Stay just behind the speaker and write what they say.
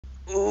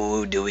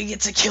Ooh, do we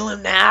get to kill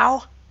him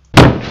now?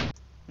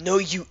 No,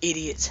 you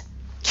idiot.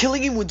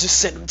 Killing him would just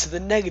send him to the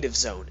negative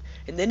zone,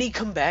 and then he'd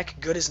come back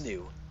good as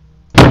new.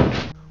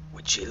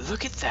 Would you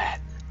look at that?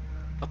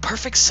 A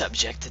perfect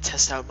subject to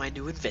test out my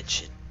new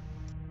invention.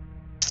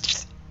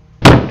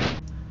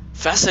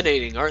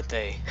 Fascinating, aren't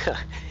they?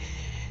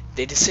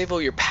 They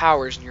disable your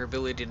powers and your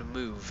ability to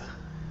move.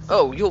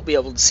 Oh, you'll be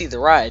able to see the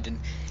ride and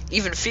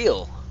even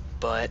feel,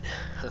 but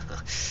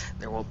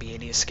there won't be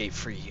any escape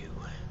for you.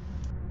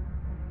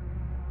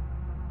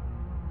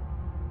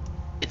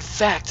 In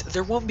fact,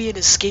 there won't be an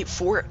escape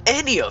for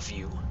any of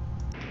you.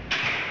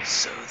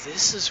 So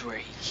this is where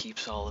he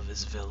keeps all of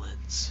his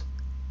villains.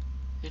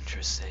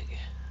 Interesting.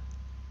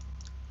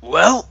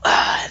 Well,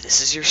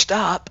 this is your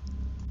stop.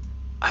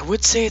 I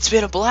would say it's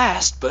been a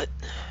blast, but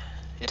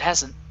it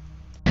hasn't.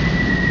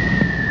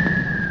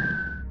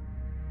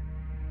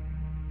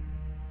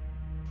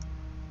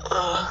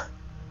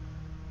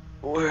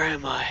 Where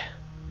am I?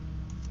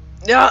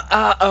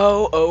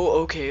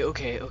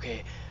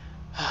 Okay.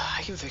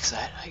 I can fix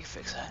that.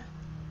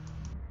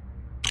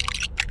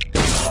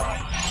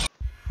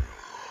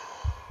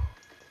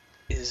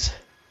 Is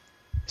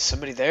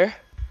somebody there?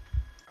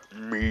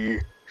 Me,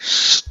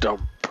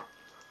 Stump.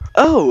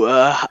 Oh,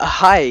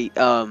 hi,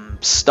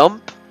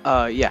 Stump?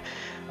 Yeah.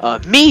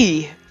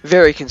 Me,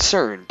 very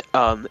concerned.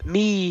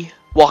 Me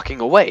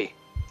walking away.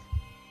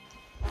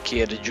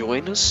 Care to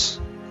join us?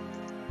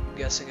 I'm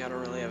guessing I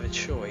don't really have a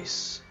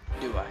choice,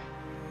 do I?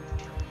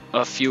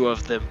 A few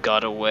of them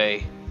got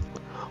away.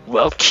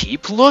 Well,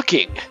 keep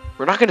looking!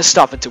 We're not gonna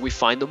stop until we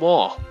find them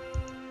all.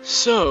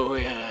 So,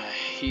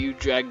 you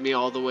dragged me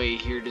all the way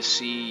here to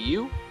see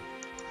you?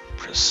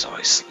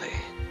 Precisely.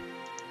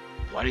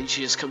 Why didn't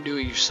you just come do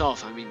it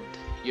yourself? I mean,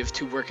 you have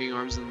two working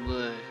arms and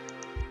the...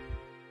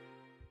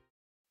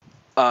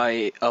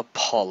 I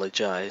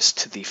apologize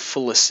to the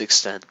fullest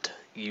extent.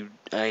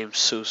 I am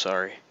so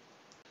sorry.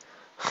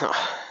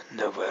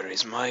 No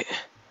worries, mate.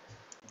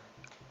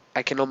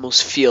 I can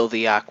almost feel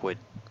the aquid.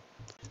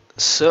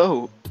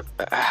 So,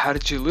 how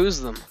did you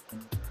lose them?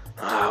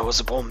 I was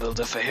a bomb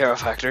builder for Hero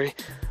Factory.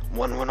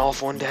 One went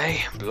off one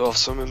day, blew off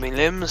some of my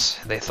limbs.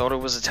 They thought it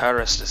was a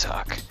terrorist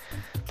attack.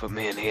 Put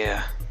me in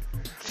here.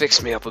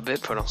 Fixed me up a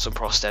bit, put on some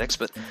prosthetics,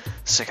 but the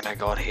second I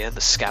got here,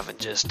 the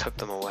scavengers took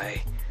them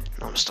away.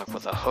 Now I'm stuck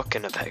with a hook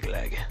and a peg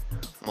leg.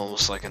 I'm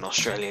almost like an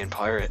Australian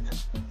pirate.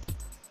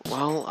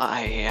 Well,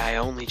 I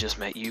only just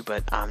met you,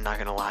 but I'm not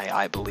gonna lie,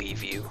 I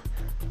believe you.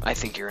 I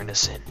think you're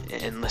innocent.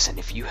 And listen,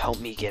 if you help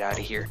me get out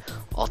of here,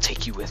 I'll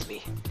take you with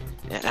me.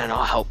 And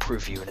I'll help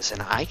prove you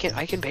innocent. I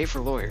can pay for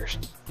lawyers.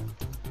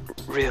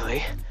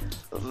 Really?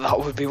 That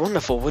would be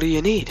wonderful. What do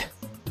you need?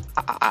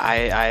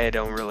 I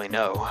don't really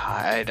know.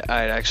 I'd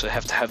actually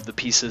have to have the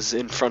pieces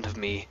in front of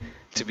me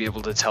to be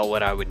able to tell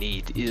what I would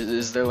need.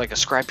 Is there like a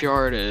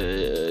scrapyard,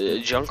 a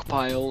junk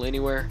pile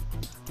anywhere?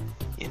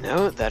 You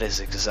know, that is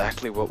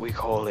exactly what we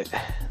call it.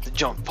 The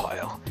junk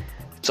pile.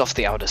 It's off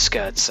the outer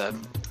skirts.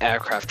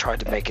 Aircraft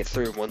tried to make it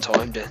through one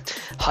time to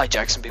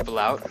hijack some people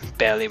out.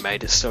 Barely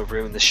made it, still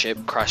ruined the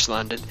ship, crash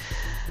landed.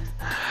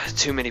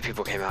 Too many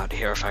people came out.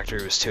 Hero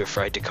Factory was too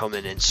afraid to come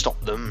in and stop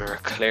them or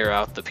clear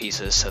out the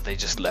pieces, so they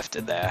just left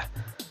it there.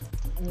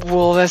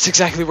 Well, that's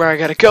exactly where I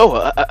gotta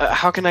go.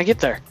 How can I get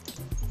there?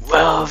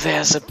 Well,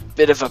 there's a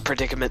bit of a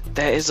predicament.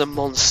 There is a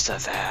monster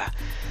there.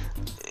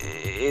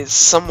 It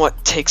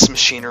somewhat takes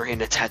machinery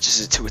and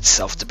attaches it to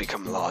itself to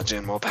become larger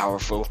and more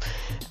powerful.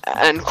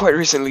 And quite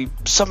recently,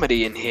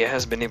 somebody in here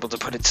has been able to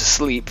put it to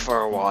sleep for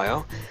a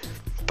while,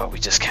 but we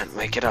just can't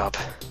wake it up.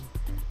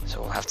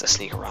 So we'll have to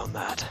sneak around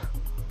that.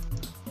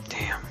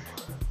 Damn,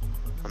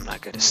 I'm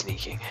not good at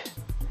sneaking.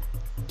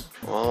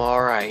 Well,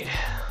 alright.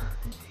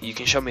 You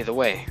can show me the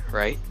way,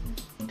 right?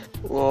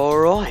 Well,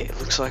 alright,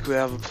 looks like we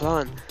have a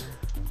plan.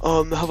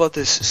 How about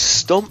this?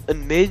 Stump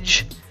and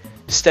Midge,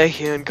 stay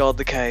here and guard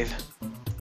the cave.